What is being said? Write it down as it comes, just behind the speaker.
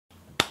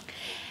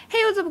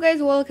Hey, what's up guys,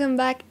 welcome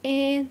back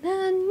in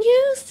a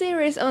new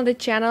series on the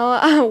channel.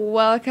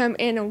 Welcome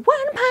in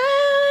One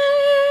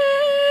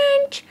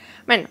Punch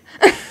Man.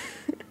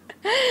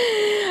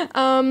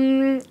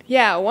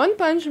 Yeah, One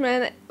Punch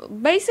Man,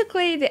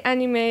 basically the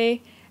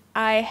anime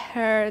I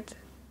heard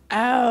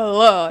a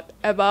lot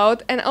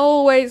about, and I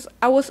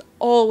was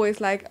always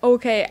like,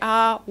 okay,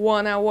 I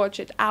wanna watch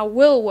it, I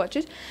will watch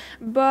it,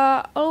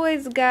 but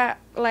always got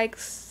like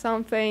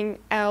something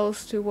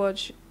else to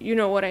watch, you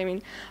know what I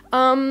mean.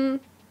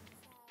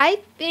 I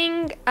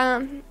think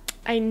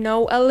I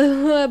know a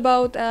little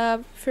about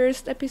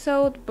first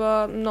episode,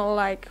 but not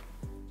like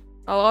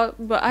a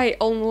lot, but I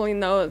only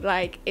know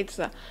like it's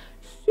a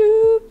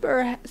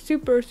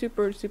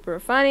super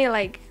funny,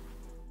 like,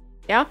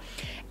 yeah.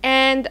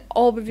 And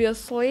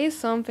obviously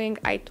something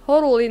I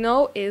totally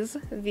know is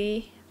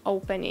the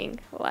opening.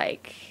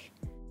 Like,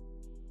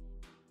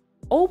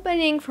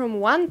 opening from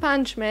One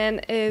Punch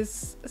Man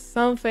is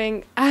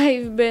something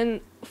I've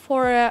been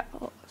for a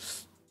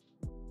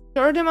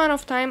short amount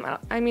of time,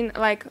 I mean,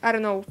 like, I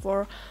don't know,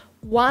 for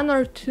 1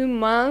 or 2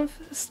 months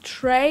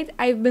straight,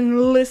 I've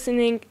been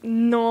listening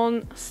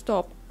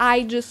non-stop.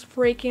 I just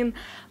freaking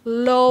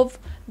love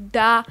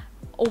the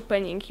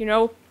opening, you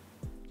know?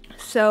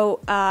 So,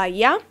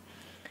 yeah.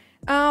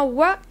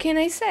 What can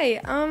I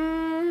say?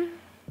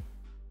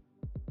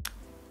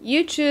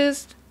 You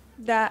choose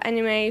the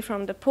anime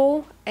from the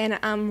pool, and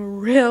I'm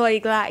really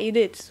glad you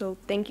did. So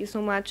thank you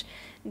so much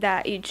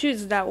that you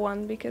choose that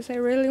one, because I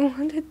really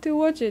wanted to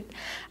watch it.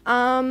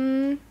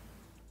 And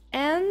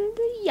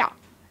yeah.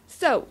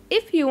 So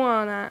if you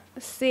wanna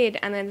see it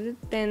and edit,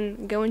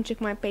 then go and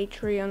check my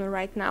Patreon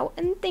right now.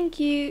 And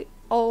thank you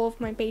all of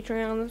my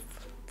Patreons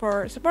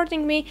for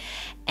supporting me.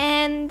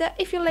 And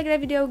if you like the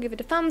video, give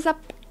it a thumbs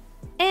up.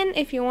 And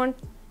if you want,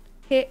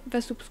 hit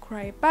the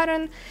subscribe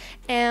button.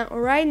 And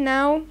right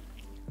now,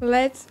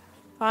 let's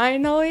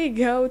finally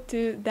go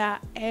to the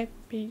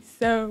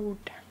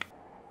episode.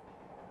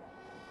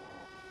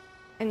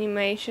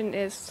 Animation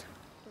is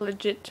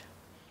legit.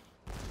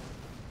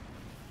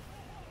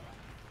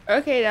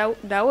 Okay,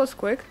 that was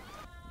quick.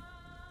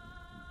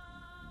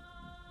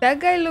 That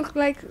guy looked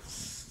like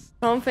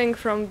something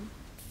from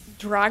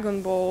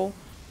Dragon Ball.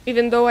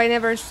 Even though I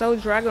never saw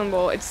Dragon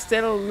Ball, it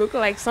still looked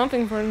like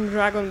something from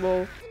Dragon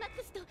Ball.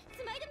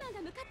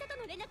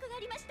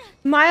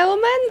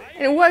 Mileman?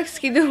 And what's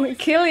he doing?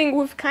 Killing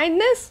with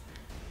kindness?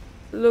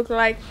 Look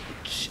like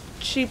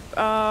cheap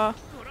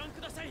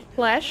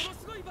flesh.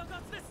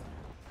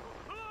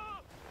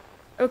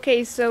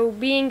 Okay, so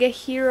being a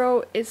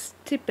hero is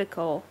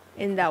typical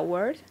in that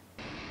word.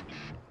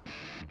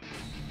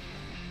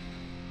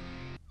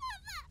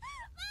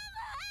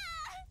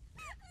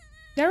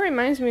 That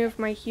reminds me of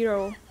My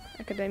Hero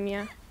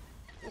Academia.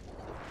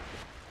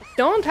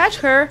 Don't touch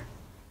her!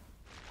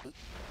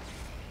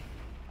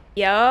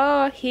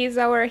 Yo, he's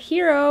our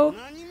hero!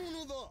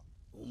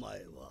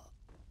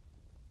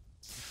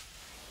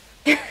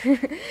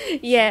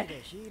 Yeah.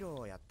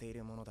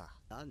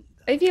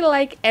 I feel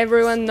like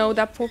everyone know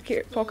that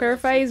poker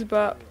face,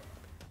 but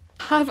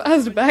have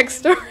us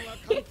backstory.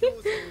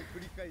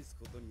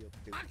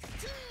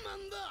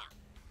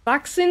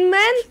 Vaccine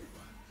Man?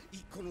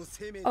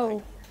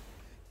 Oh.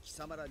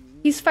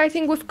 He's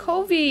fighting with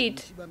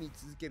COVID.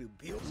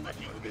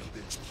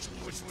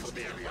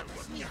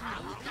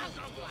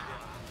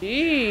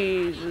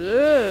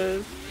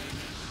 Jesus.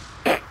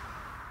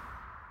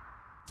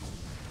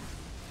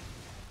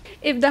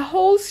 If the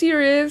whole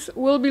series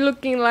will be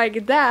looking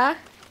like that,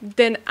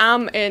 then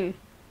I'm in.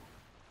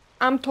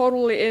 I'm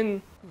totally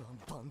in.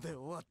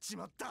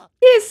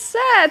 He's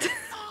sad.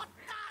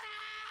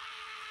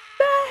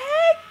 The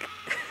heck?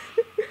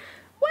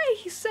 Why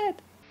he's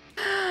sad?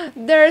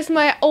 There's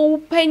my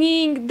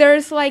opening.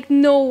 There's like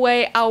no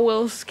way I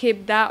will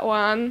skip that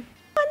one.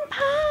 One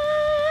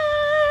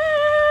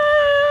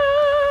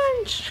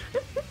punch.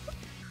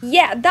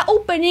 Yeah, the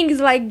opening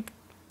is like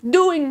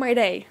doing my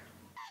day.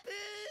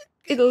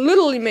 It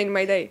literally made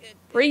my day.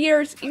 3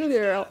 years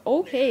earlier.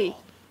 Okay.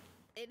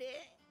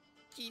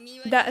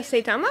 That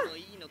Saitama?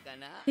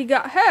 He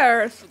got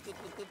hers.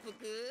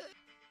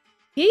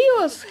 He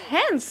was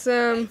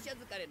handsome.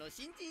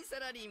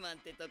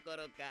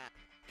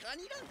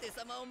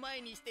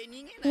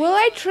 Will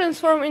I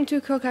transform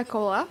into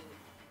Coca-Cola?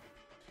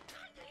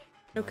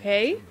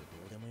 Okay.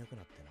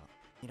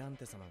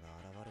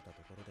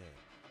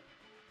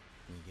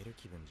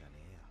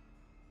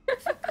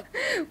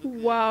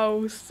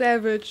 Wow,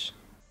 savage.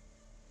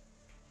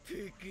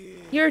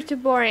 You're too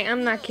boring,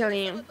 I'm not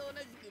killing you.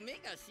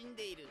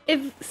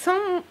 If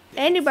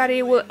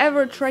anybody will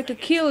ever try to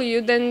kill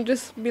you, then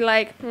just be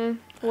like,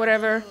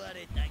 whatever.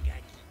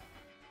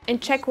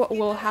 And check what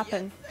will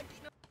happen.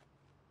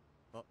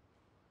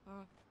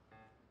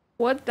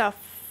 What the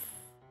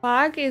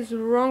fuck is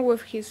wrong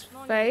with his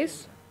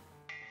face?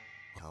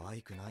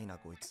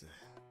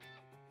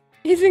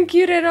 He isn't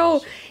cute at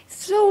all.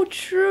 So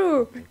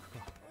true.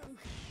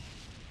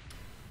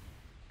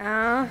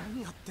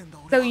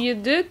 So you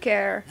do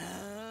care.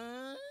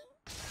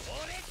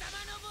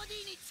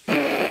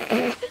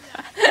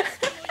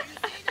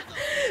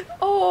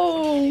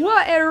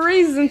 What a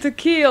reason to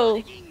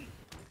kill!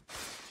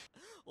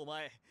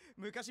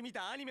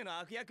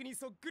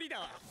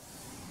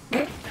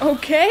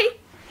 Okay?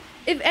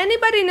 If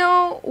anybody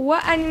know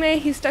what anime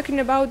he's talking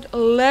about,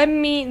 let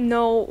me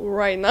know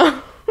right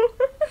now.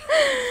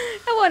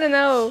 I wanna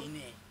know.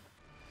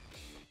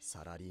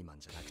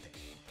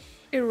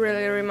 It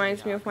really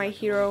reminds me of my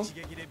hero.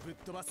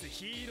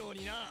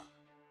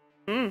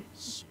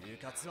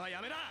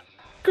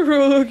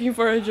 Crew looking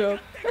for a job.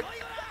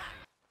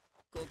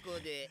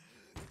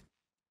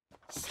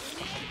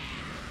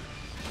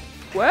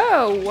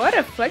 Whoa, what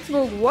a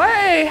flexible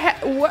way!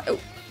 What?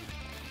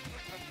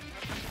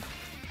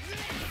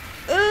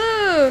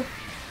 Ugh!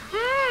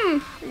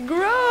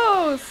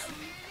 Gross!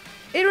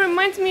 It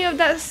reminds me of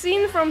that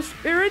scene from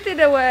Spirited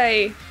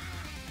Away.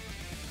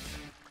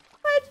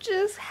 What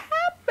just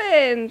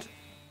happened?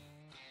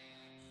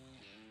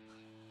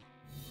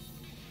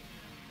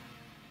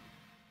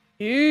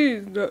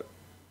 Jeez, the...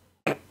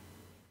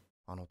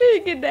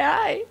 You can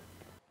die.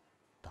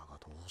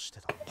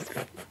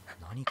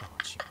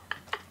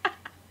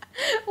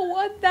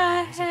 What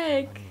the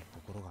heck?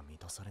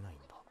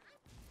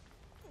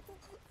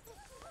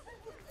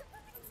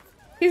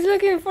 He's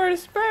looking for a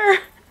spare.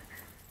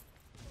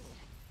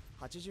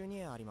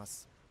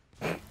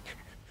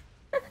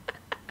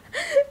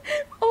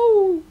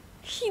 Oh,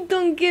 he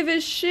don't give a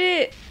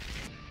shit.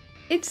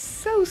 It's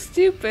so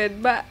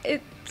stupid, but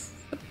it's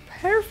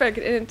perfect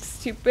in its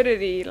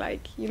stupidity,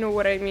 like, you know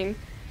what I mean.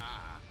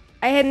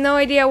 I had no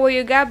idea what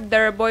you got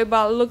there, boy,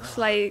 but looks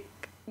like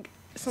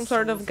some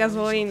sort of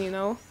gasoline, you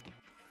know.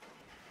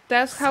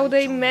 That's how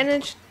they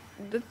managed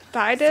the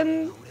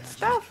Titan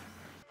stuff.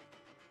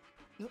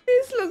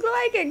 This looks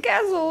like a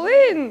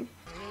gasoline.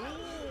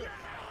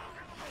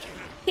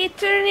 He's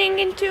turning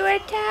into a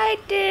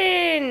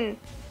Titan.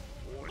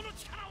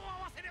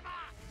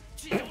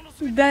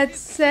 That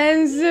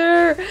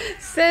sensor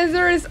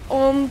is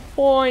on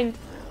point.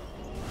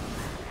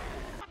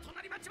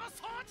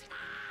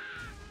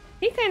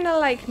 He kinda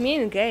like me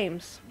in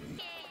games.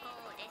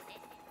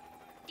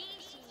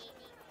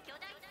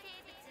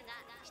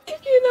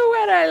 You know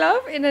what I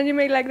love in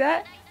anime like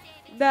that?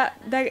 That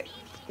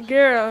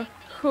girl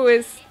who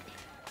is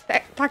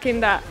talking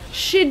that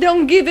she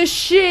don't give a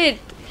shit.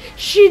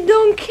 She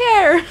don't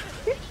care.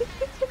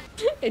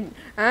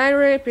 I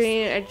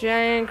repeat, a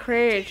giant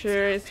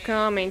creature is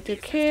coming to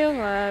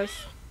kill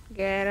us.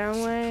 Get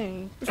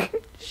away.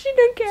 She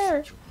don't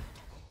care.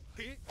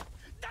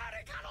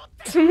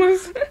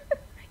 Someone's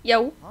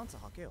yo.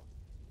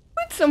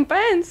 Put some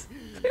pants.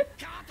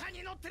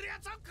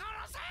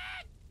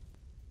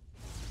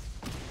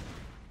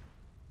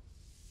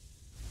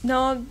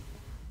 No,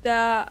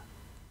 the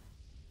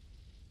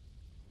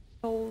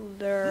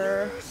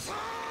shoulder.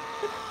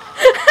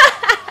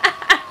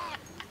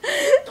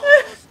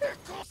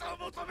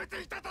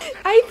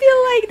 I feel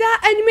like that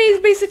anime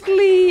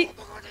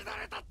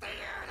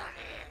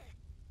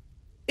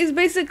is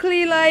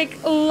basically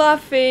like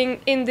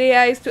laughing in the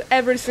eyes to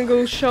every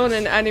single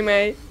shonen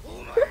anime.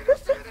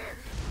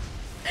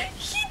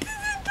 He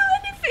didn't do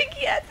anything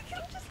yet. He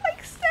just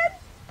like said,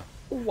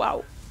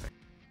 "Wow."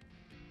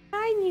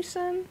 Hi, new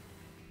son.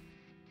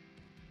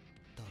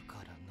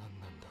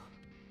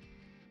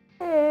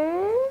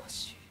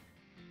 Aww.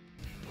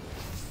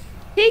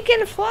 He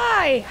can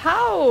fly.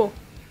 How?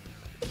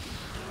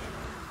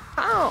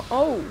 How?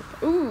 Oh,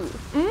 ooh,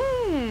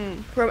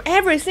 from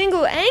every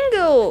single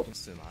angle.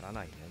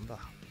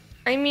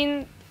 I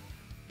mean,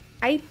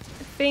 I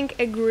think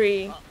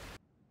agree.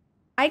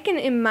 I can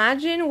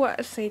imagine what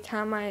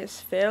Saitama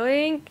is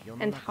feeling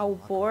and how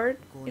bored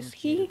is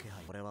he.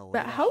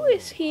 But how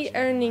is he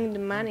earning the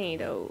money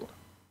though?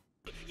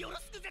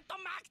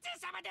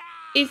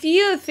 If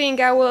you think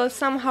I will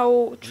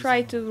somehow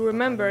try to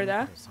remember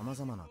that.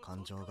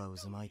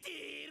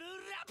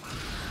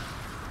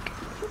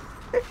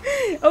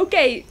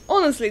 Okay,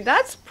 honestly,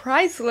 that's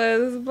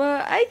priceless,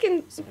 but I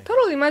can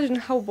totally imagine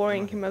how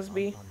boring he must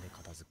be.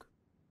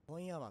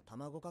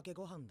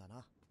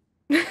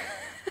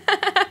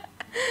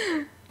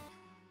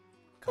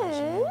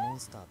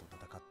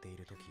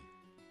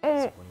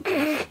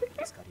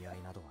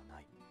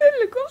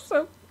 Look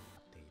awesome.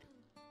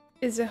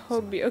 It's a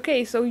hobby.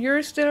 Okay, so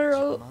you're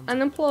still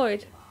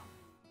unemployed.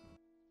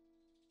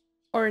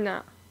 Or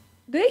not?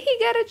 Did he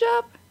get a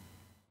job?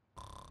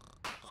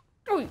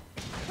 Oh,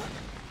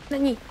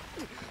 Nani?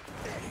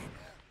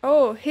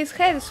 Oh, his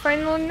head is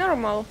finally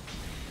normal.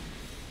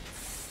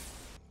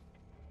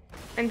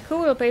 And who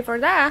will pay for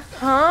that?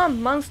 Huh,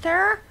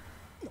 monster?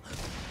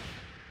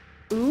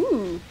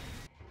 Ooh.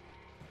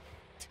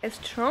 A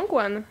strong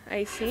one,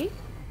 I see.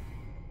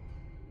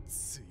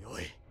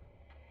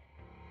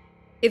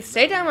 If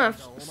Saitama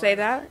say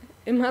that,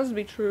 it must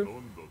be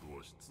true.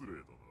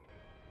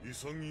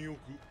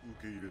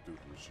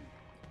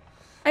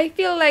 I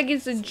feel like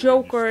it's a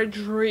joke or a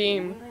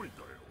dream.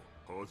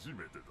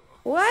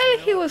 While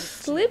he was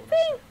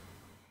sleeping?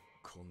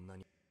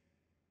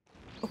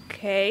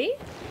 Okay.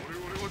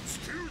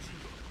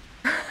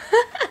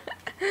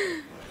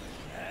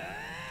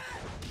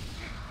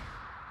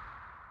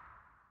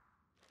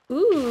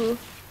 Ooh.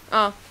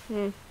 Oh,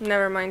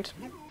 never mind.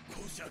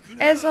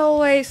 As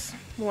always,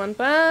 one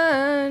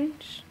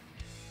punch.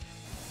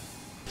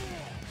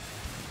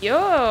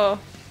 Yo,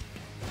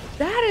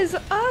 that is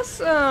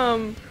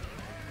awesome.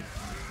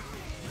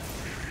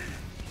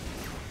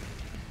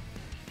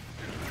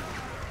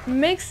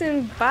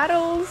 Mixing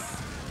battles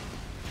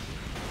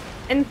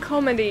and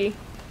comedy,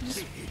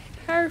 just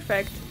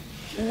perfect.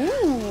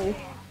 Ooh.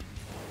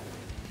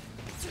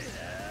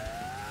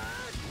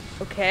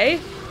 Okay.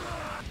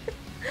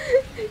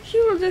 He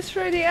will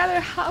destroy the other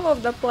half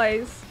of the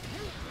place.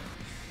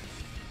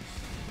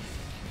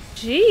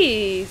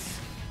 Jeez.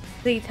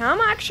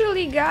 Saitama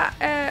actually got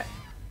a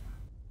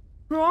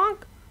strong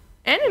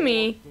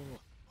enemy.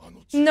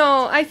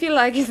 No, I feel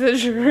like it's a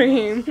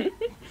dream.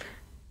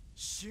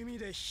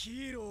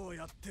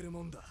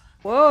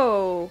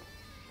 Whoa.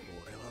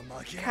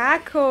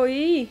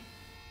 Kakoi.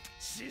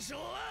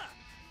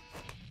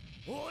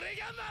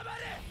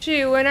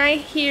 Gee, when I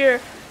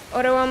hear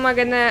Orewa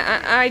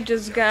Magane, I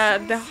just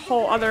got the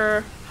whole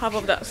other half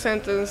of that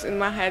sentence in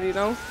my head, you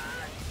know?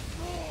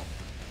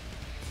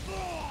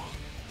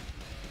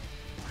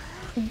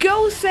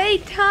 Go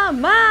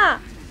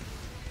Saitama!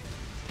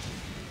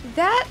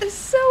 That is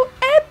so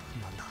epic!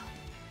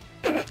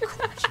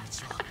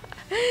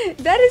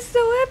 That is so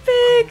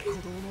epic!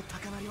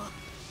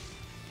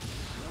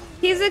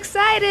 He's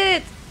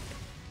excited!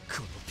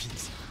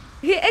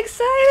 He's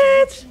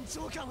excited!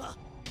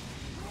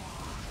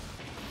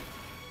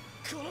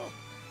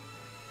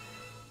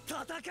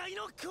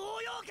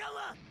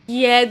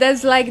 Yeah,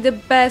 that's like the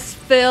best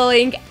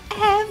feeling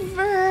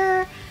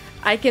ever!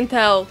 I can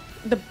tell,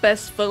 the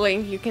best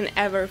feeling you can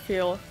ever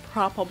feel,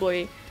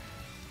 probably.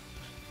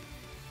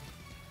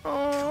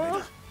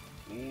 Oh,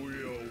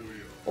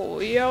 oh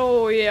yeah,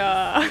 oh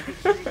yeah.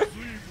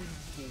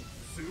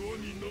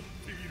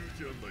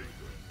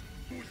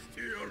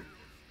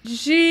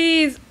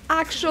 Jeez,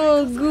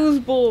 actual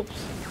goosebumps.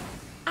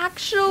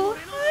 Actual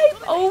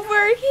hype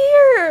over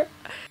here.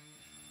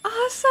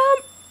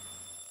 Awesome.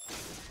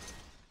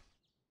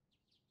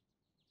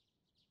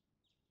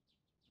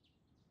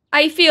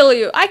 I feel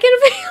you. I can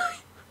feel you.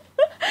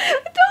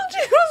 I told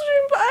you it was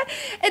dream, but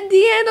at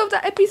the end of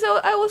the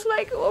episode, I was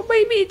like, oh,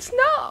 maybe it's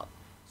not.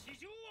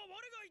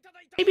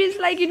 Maybe it's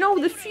like, you know,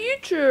 the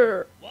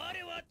future.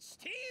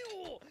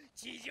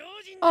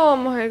 Oh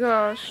my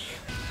gosh.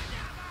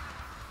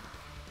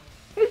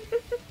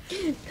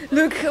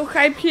 Look how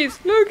hype he is.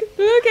 Look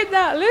at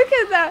that. Look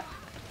at that.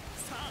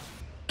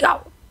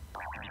 Go.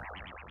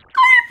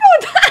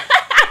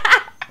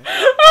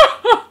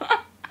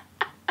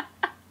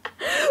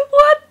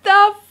 What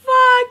the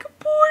fuck?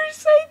 Poor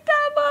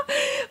Saitama.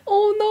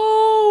 Oh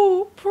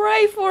no.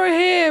 Pray for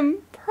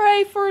him.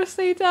 Pray for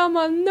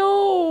Saitama.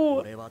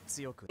 No.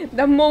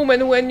 The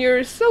moment when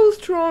you're so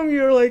strong,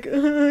 you're like,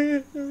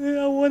 I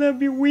wanna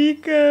be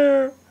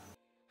weaker.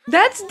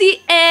 That's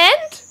the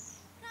end?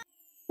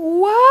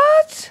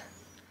 What?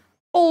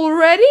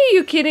 Already?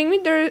 You kidding me?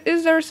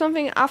 Is there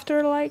something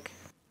after, like?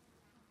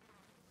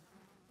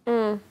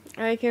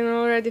 I can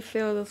already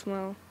feel the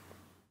smell.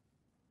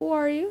 Who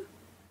are you?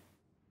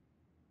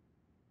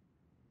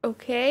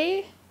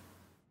 Okay.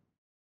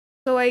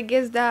 So I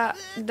guess that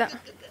the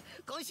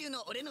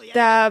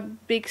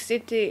big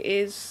city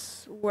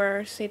is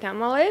where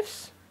Saitama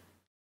lives.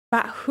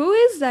 But who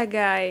is that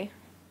guy?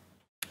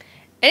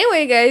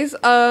 Anyway, guys,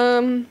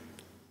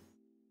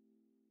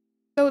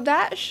 so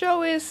that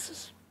show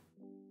is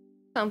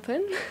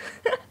something.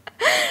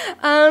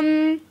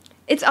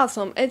 It's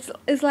awesome. It's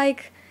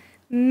like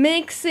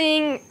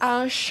mixing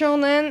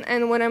shonen,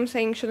 and when I'm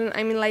saying shonen,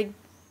 I mean like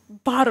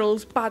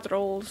battles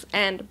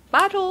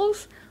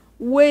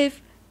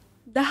with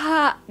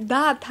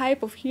that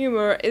type of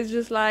humor is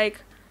just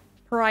like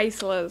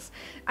priceless.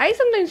 I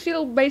sometimes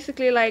feel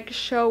basically like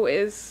show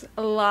is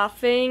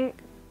laughing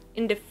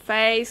in the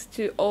face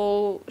to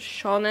all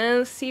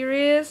shonen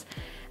series.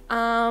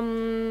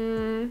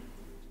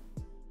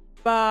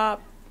 But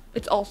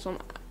it's awesome.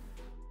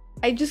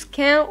 I just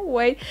can't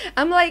wait.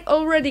 I'm like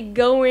already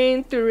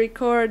going to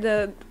record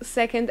the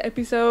second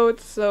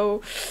episode,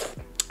 so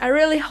I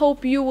really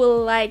hope you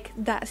will like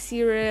that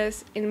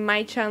series in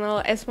my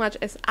channel as much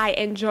as I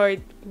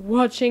enjoyed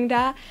watching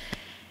that.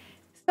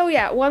 So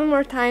yeah, one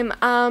more time,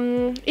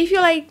 if you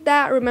like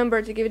that,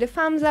 remember to give it a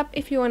thumbs up.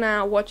 If you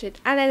wanna watch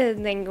it,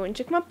 and then go and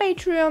check my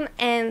Patreon,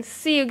 and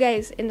see you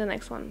guys in the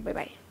next one. Bye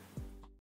bye.